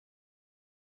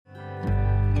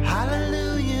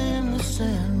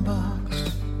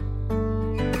sandbox.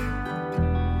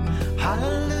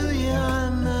 Hallelujah, I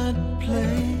might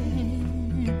play.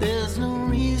 There's no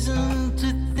reason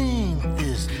to think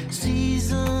this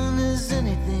season is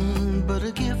anything but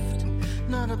a gift,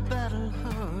 not a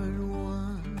battle-hard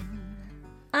one.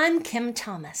 I'm Kim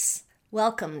Thomas.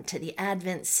 Welcome to the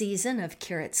Advent season of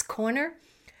Curate's Corner,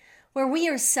 where we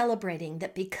are celebrating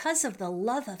that because of the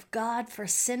love of God for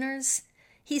sinners,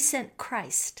 He sent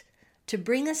Christ to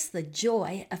bring us the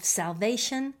joy of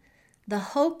salvation, the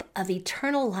hope of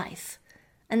eternal life,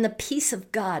 and the peace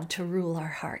of God to rule our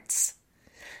hearts.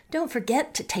 Don't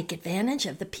forget to take advantage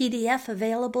of the PDF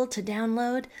available to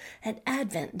download at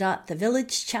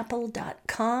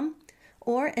advent.thevillagechapel.com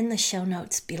or in the show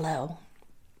notes below.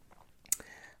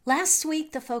 Last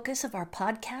week, the focus of our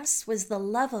podcast was the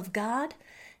love of God,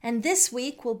 and this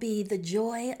week will be the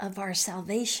joy of our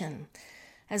salvation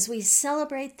as we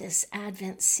celebrate this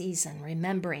Advent season,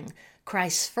 remembering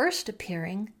Christ's first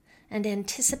appearing and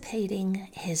anticipating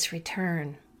His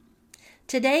return.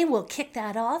 Today, we'll kick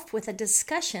that off with a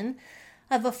discussion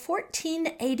of a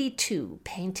 1482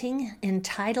 painting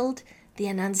entitled The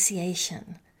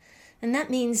Annunciation. And that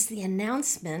means the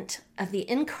announcement of the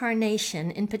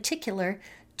incarnation, in particular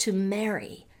to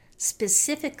Mary,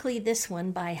 specifically this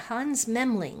one by Hans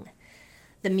Memling.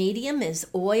 The medium is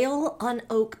oil on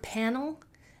oak panel,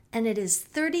 and it is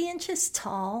 30 inches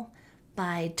tall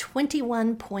by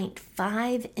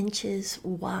 21.5 inches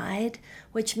wide,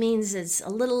 which means it's a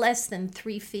little less than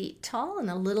 3 feet tall and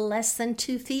a little less than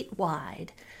 2 feet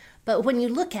wide. But when you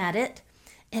look at it,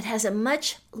 it has a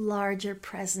much larger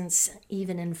presence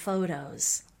even in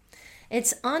photos.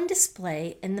 It's on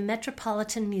display in the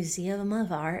Metropolitan Museum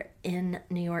of Art in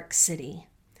New York City.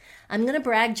 I'm going to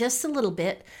brag just a little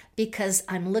bit because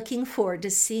I'm looking forward to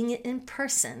seeing it in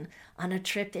person on a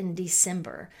trip in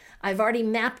December. I've already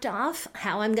mapped off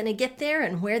how I'm going to get there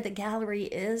and where the gallery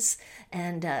is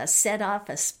and set off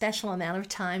a special amount of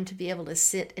time to be able to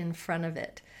sit in front of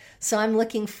it. So I'm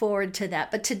looking forward to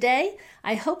that. But today,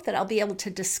 I hope that I'll be able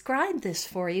to describe this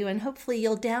for you, and hopefully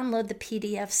you'll download the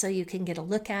PDF so you can get a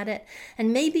look at it,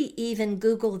 and maybe even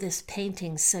Google this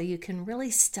painting so you can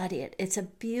really study it. It's a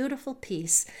beautiful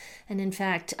piece, and in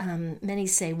fact, many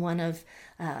say one of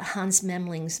Hans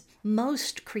Memling's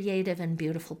most creative and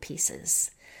beautiful pieces.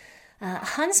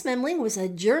 Hans Memling was a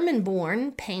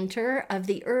German-born painter of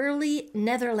the early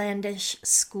Netherlandish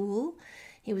school.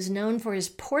 He was known for his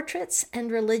portraits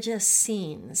and religious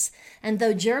scenes. And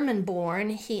though German-born,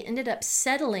 he ended up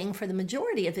settling for the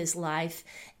majority of his life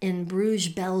in Bruges,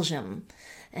 Belgium.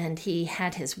 And he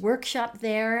had his workshop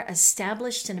there,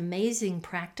 established an amazing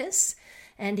practice.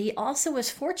 And he also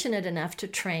was fortunate enough to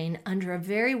train under a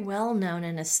very well-known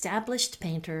and established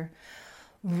painter,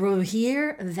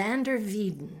 Rogier van der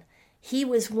Weyden. He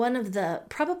was one of the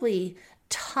probably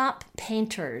top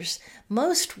painters,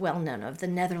 most well-known of the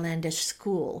Netherlandish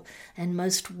school and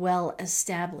most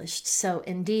well-established. So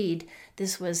indeed,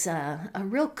 this was a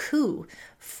real coup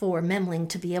for Memling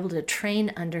to be able to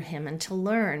train under him and to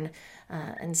learn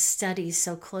and study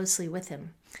so closely with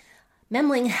him.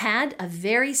 Memling had a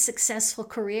very successful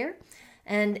career,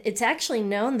 and it's actually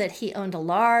known that he owned a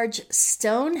large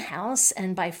stone house,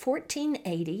 and by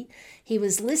 1480, he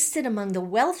was listed among the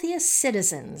wealthiest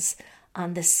citizens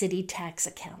on the city tax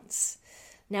accounts.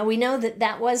 Now, we know that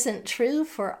that wasn't true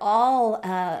for all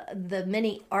the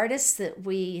many artists that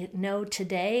we know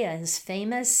today as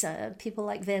famous, people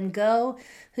like Van Gogh,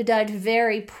 who died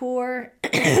very poor,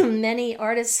 many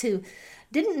artists who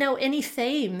didn't know any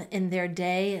fame in their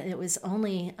day. It was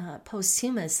only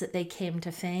posthumous that they came to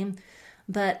fame.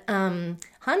 But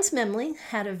Hans Memling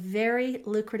had a very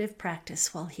lucrative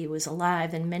practice while he was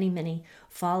alive and many, many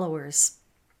followers.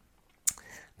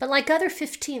 But like other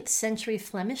 15th century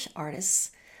Flemish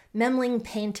artists, Memling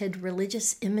painted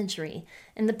religious imagery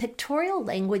in the pictorial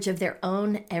language of their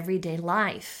own everyday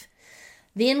life.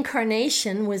 The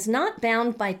incarnation was not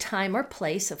bound by time or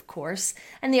place, of course,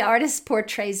 and the artist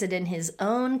portrays it in his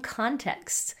own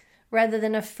context rather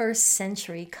than a first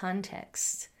century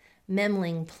context.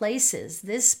 Memling places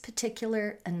this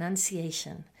particular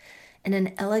Annunciation in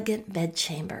an elegant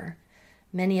bedchamber.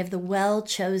 Many of the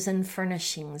well-chosen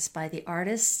furnishings by the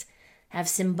artist have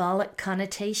symbolic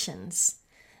connotations.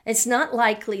 It's not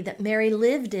likely that Mary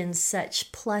lived in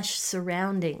such plush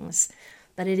surroundings,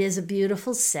 but it is a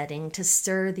beautiful setting to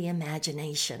stir the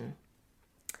imagination.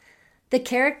 The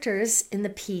characters in the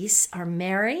piece are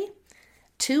Mary,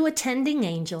 2 attending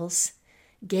angels,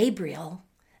 Gabriel,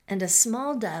 and a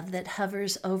small dove that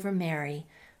hovers over Mary,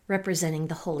 representing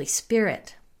the Holy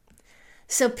Spirit.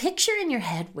 So picture in your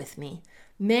head with me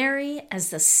Mary as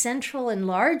the central and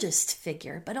largest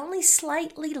figure, but only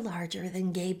slightly larger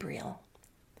than Gabriel.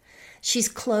 She's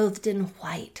clothed in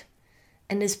white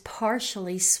and is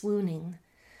partially swooning.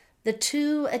 The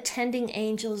two attending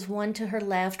angels, one to her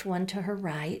left, one to her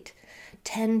right,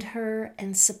 tend her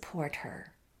and support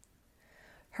her.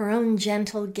 Her own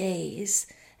gentle gaze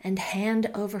and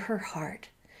hand over her heart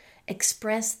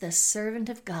express the servant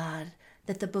of God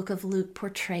that the book of Luke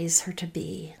portrays her to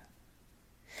be.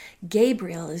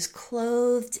 Gabriel is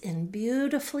clothed in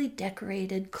beautifully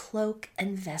decorated cloak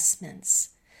and vestments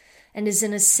and is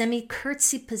in a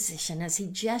semi-curtsy position as he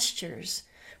gestures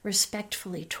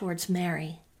respectfully towards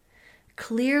Mary,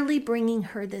 clearly bringing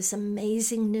her this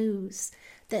amazing news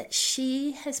that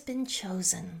she has been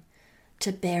chosen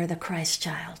to bear the Christ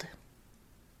child.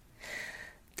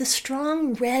 The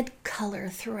strong red color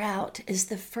throughout is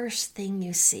the first thing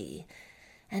you see,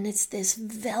 and it's this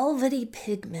velvety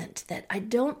pigment that I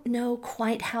don't know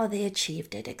quite how they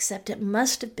achieved it, except it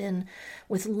must have been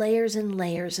with layers and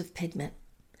layers of pigment.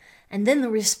 And then the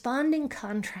responding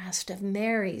contrast of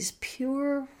Mary's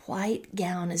pure white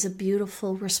gown is a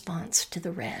beautiful response to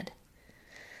the red.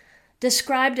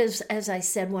 Described as I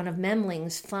said, one of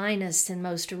Memling's finest and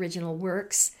most original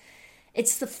works,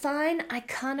 it's the fine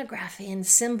iconography and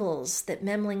symbols that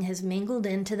Memling has mingled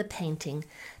into the painting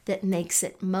that makes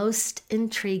it most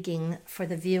intriguing for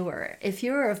the viewer. If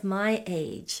you're of my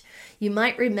age, you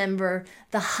might remember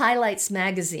the Highlights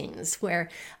magazines, where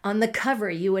on the cover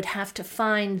you would have to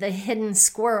find the hidden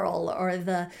squirrel or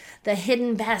the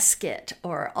hidden basket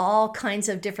or all kinds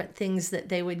of different things that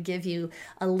they would give you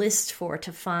a list for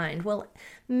to find. Well,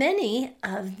 many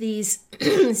of these,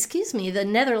 the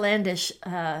Netherlandish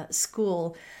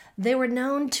school, they were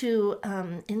known to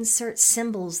insert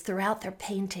symbols throughout their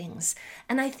paintings.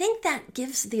 And I think that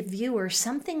gives the viewer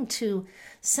something to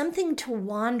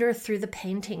wander through the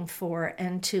painting for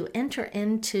and to enter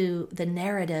into the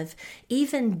narrative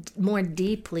even more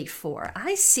deeply for.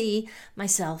 I see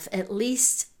myself at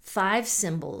least 5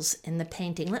 symbols in the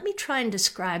painting. Let me try and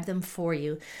describe them for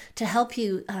you to help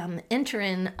you enter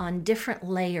in on different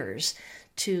layers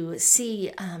to see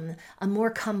a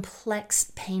more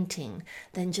complex painting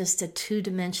than just a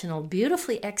 2-dimensional,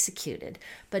 beautifully executed,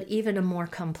 but even a more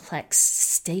complex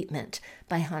statement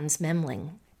by Hans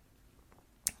Memling.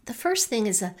 The first thing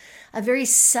is a very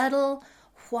subtle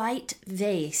white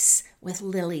vase with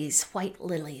lilies, white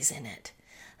lilies in it.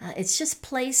 It's just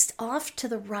placed off to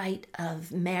the right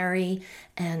of Mary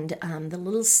and the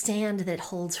little stand that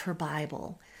holds her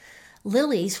Bible.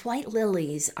 Lilies, white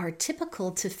lilies, are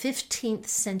typical to 15th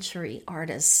century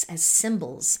artists as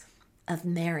symbols of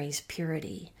Mary's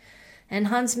purity. And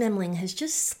Hans Memling has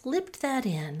just slipped that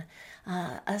in,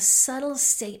 a subtle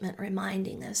statement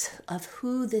reminding us of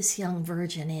who this young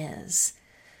virgin is.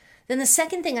 Then the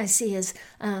second thing I see is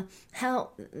how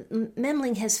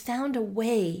Memling has found a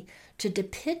way to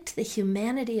depict the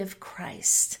humanity of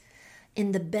Christ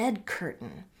in the bed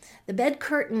curtain. The bed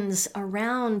curtains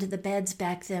around the beds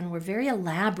back then were very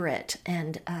elaborate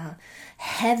and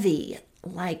heavy,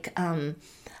 like a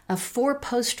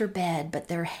 4-poster bed, but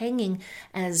they're hanging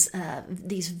as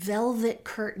these velvet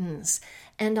curtains.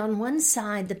 And on one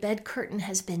side, the bed curtain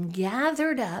has been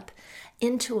gathered up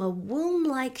into a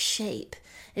womb-like shape.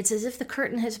 It's as if the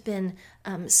curtain has been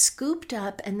scooped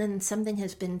up and then something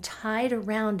has been tied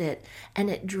around it, and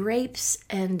it drapes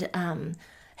and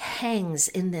hangs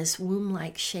in this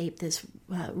womb-like shape, this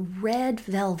red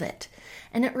velvet.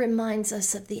 And it reminds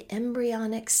us of the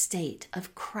embryonic state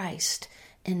of Christ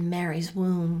in Mary's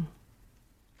womb.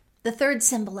 The third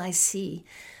symbol I see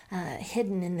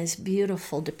hidden in this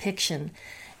beautiful depiction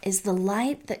is the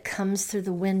light that comes through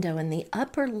the window in the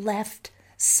upper left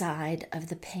side of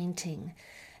the painting.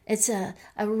 It's a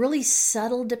really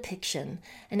subtle depiction,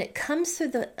 and it comes through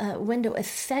the window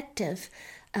effective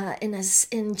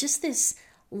in just this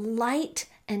light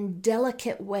and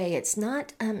delicate way. It's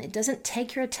not, it doesn't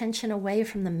take your attention away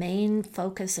from the main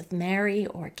focus of Mary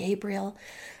or Gabriel,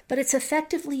 but it's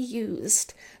effectively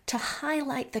used to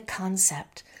highlight the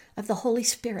concept of the Holy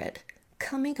Spirit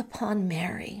coming upon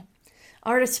Mary.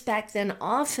 Artists back then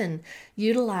often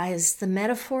utilized the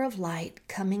metaphor of light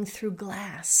coming through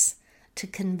glass to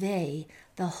convey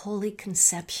the Holy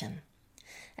Conception.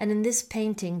 And in this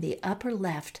painting, the upper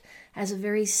left has a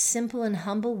very simple and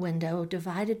humble window,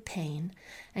 divided pane,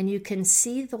 and you can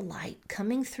see the light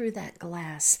coming through that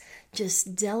glass,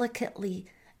 just delicately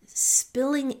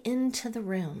spilling into the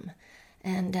room.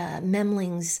 And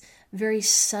Memling's very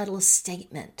subtle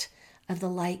statement of the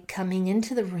light coming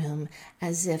into the room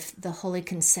as if the Holy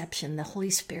Conception, the Holy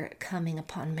Spirit coming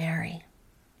upon Mary.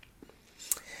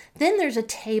 Then there's a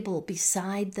table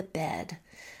beside the bed.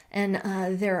 And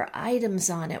there are items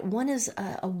on it. One is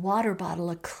a water bottle,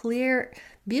 a clear,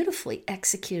 beautifully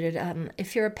executed.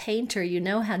 If you're a painter, you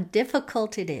know how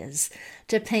difficult it is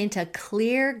to paint a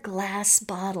clear glass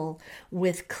bottle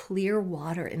with clear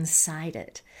water inside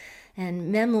it.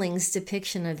 And Memling's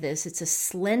depiction of this, it's a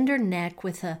slender neck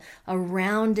with a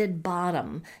rounded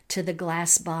bottom to the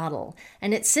glass bottle.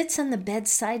 And it sits on the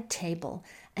bedside table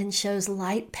and shows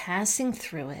light passing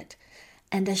through it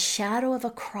and a shadow of a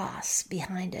cross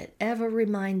behind it, ever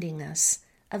reminding us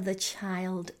of the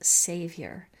child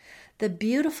Savior, the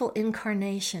beautiful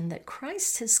incarnation that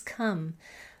Christ has come,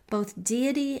 both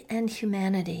deity and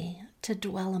humanity, to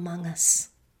dwell among us.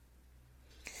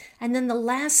 And then the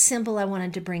last symbol I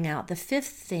wanted to bring out, the fifth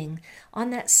thing,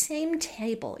 on that same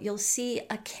table, you'll see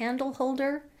a candle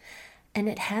holder, and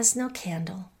it has no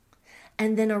candle,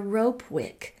 and then a rope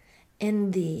wick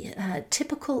in the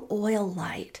typical oil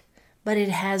light, but it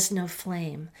has no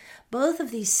flame. Both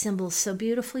of these symbols so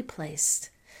beautifully placed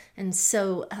and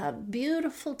so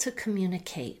beautiful to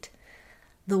communicate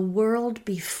the world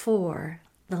before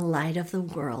the light of the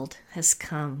world has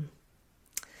come.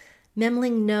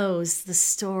 Memling knows the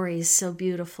stories so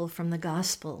beautiful from the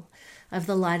gospel of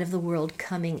the light of the world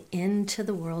coming into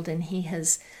the world, and he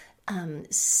has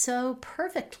so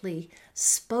perfectly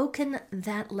spoken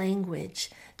that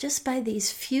language just by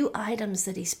these few items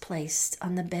that he's placed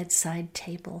on the bedside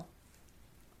table.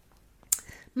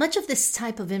 Much of this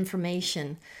type of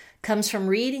information comes from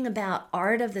reading about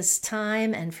art of this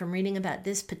time and from reading about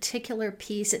this particular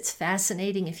piece. It's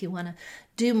fascinating if you want to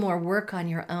do more work on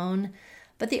your own.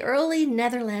 But the early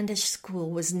Netherlandish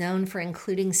school was known for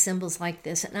including symbols like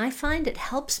this, and I find it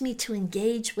helps me to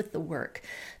engage with the work,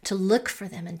 to look for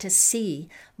them and to see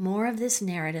more of this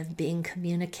narrative being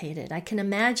communicated. I can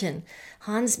imagine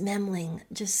Hans Memling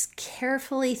just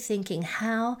carefully thinking,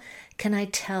 how can I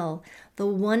tell the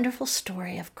wonderful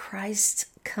story of Christ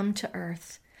come to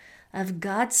earth, of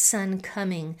God's Son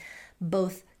coming,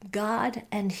 both God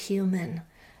and human,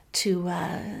 to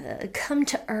come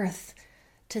to earth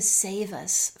to save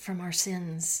us from our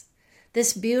sins.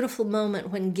 This beautiful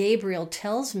moment when Gabriel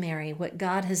tells Mary what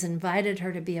God has invited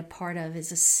her to be a part of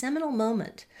is a seminal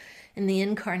moment in the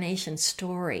incarnation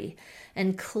story,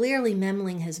 and clearly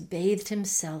Memling has bathed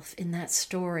himself in that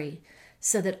story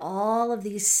so that all of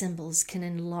these symbols can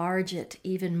enlarge it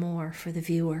even more for the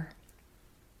viewer.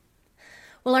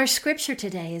 Well, our scripture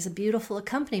today is a beautiful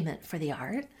accompaniment for the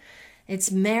art. It's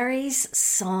Mary's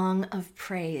Song of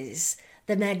Praise,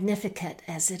 the Magnificat,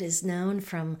 as it is known,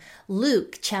 from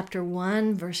Luke chapter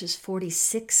 1, verses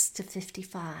 46 to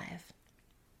 55.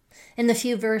 In the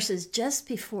few verses just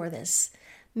before this,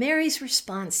 Mary's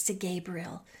response to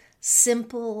Gabriel,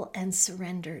 simple and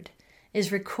surrendered,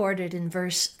 is recorded in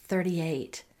verse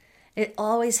 38. It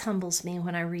always humbles me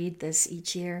when I read this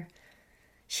each year.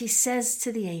 She says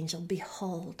to the angel,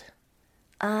 "Behold,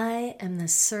 I am the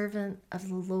servant of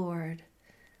the Lord.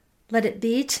 Let it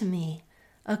be to me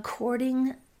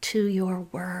according to your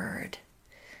word."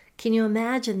 Can you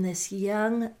imagine this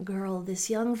young girl, this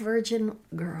young virgin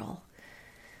girl,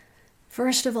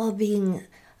 first of all being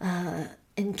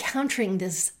encountering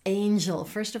this angel?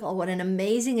 First of all, what an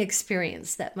amazing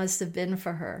experience that must have been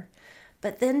for her.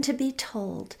 But then to be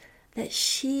told that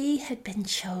she had been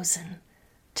chosen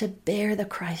to bear the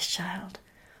Christ child.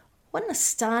 What an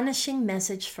astonishing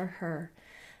message for her.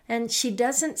 And she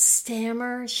doesn't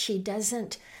stammer. She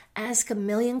doesn't ask a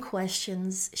million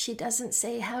questions. She doesn't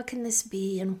say, how can this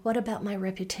be? And what about my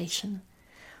reputation?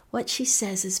 What she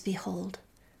says is, behold,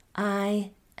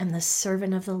 I am the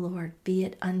servant of the Lord. Be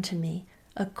it unto me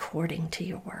according to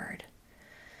your word.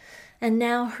 And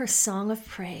now her song of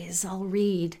praise. I'll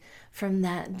read from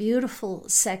that beautiful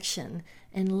section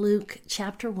in Luke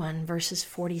chapter 1, verses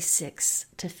 46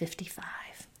 to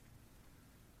 55.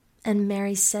 And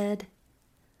Mary said,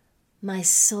 "My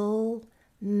soul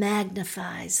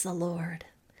magnifies the Lord,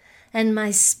 and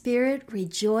my spirit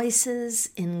rejoices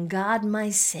in God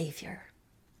my Savior.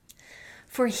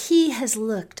 For he has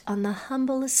looked on the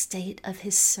humble estate of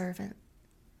his servant.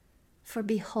 For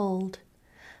behold,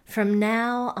 from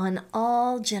now on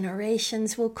all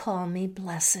generations will call me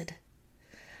blessed.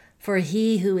 For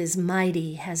he who is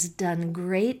mighty has done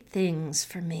great things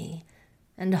for me,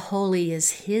 and holy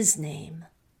is his name.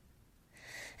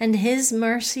 And his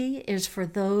mercy is for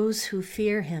those who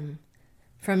fear him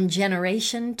from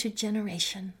generation to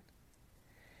generation.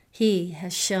 He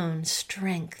has shown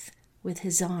strength with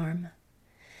his arm.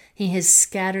 He has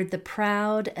scattered the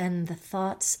proud and the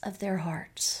thoughts of their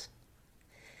hearts.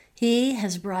 He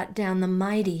has brought down the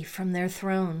mighty from their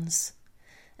thrones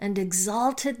and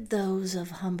exalted those of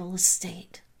humble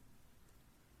estate.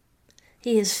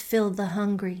 He has filled the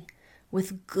hungry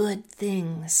with good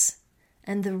things,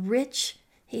 and the rich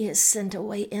he has sent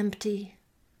away empty.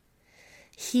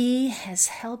 He has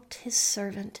helped his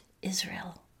servant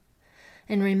Israel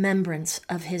in remembrance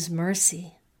of his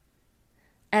mercy,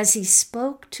 as he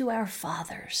spoke to our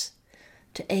fathers,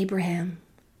 to Abraham,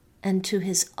 and to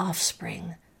his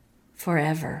offspring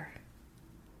forever.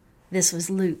 This was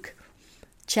Luke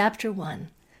chapter 1,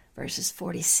 verses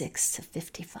 46 to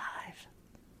 55.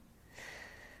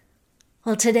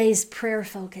 Well, today's prayer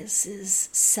focus is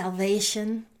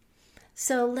salvation.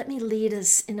 So let me lead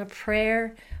us in a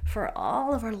prayer for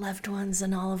all of our loved ones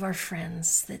and all of our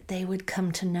friends, that they would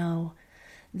come to know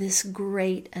this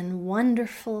great and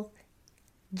wonderful,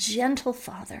 gentle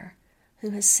Father who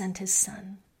has sent his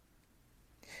Son.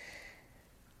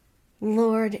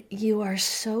 Lord, you are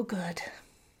so good.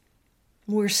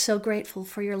 We're so grateful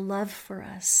for your love for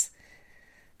us,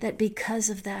 that because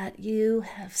of that, you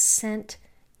have sent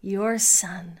your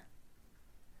Son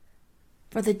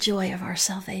for the joy of our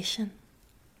salvation.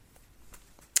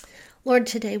 Lord,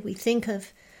 today we think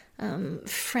of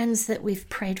friends that we've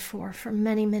prayed for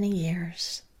many, many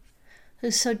years,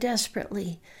 who so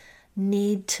desperately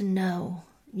need to know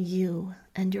you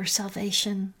and your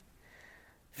salvation.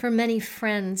 For many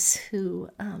friends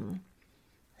who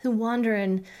wander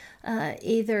in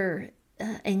either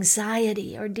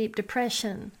anxiety or deep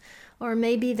depression, or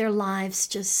maybe their lives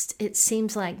just, it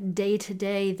seems like day to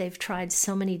day they've tried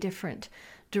so many different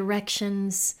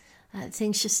directions.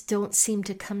 Things just don't seem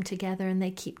to come together, and they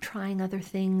keep trying other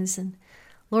things. And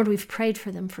Lord, we've prayed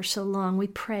for them for so long. We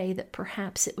pray that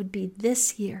perhaps it would be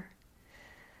this year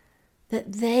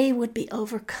that they would be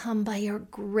overcome by your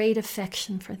great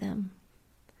affection for them,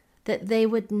 that they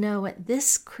would know at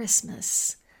this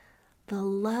Christmas the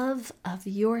love of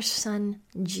your Son,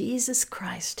 Jesus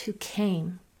Christ, who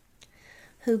came,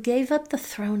 who gave up the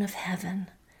throne of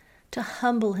heaven to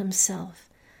humble himself,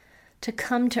 to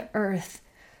come to earth.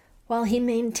 While he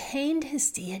maintained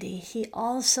his deity, he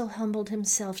also humbled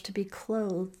himself to be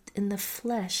clothed in the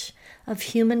flesh of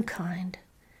humankind,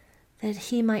 that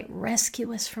he might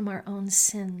rescue us from our own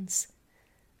sins,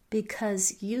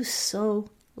 because you so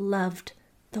loved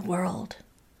the world.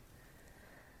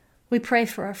 We pray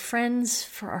for our friends,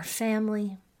 for our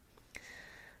family,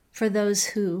 for those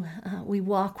who we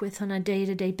walk with on a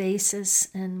day-to-day basis,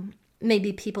 and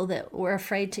maybe people that we're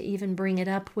afraid to even bring it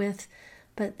up with,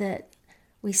 but that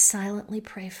we silently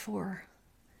pray for,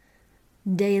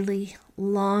 daily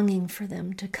longing for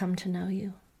them to come to know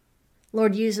you.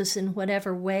 Lord, use us in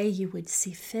whatever way you would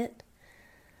see fit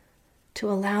to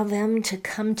allow them to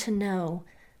come to know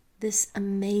this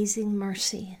amazing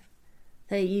mercy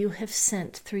that you have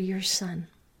sent through your Son.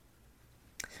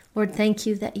 Lord, thank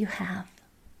you that you have,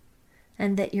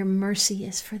 and that your mercy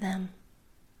is for them.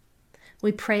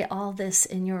 We pray all this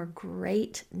in your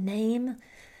great name,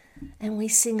 and we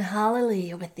sing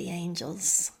hallelujah with the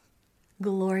angels.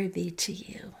 Glory be to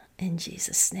you in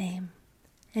Jesus' name.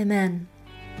 Amen.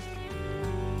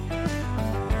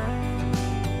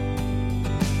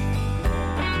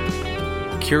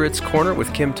 Curate's Corner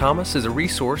with Kim Thomas is a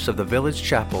resource of the Village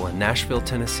Chapel in Nashville,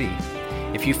 Tennessee.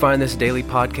 If you find this daily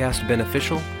podcast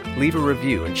beneficial, leave a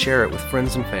review and share it with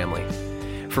friends and family.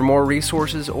 For more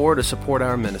resources or to support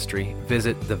our ministry,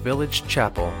 visit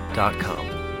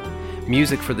thevillagechapel.com.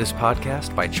 Music for this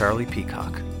podcast by Charlie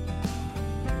Peacock.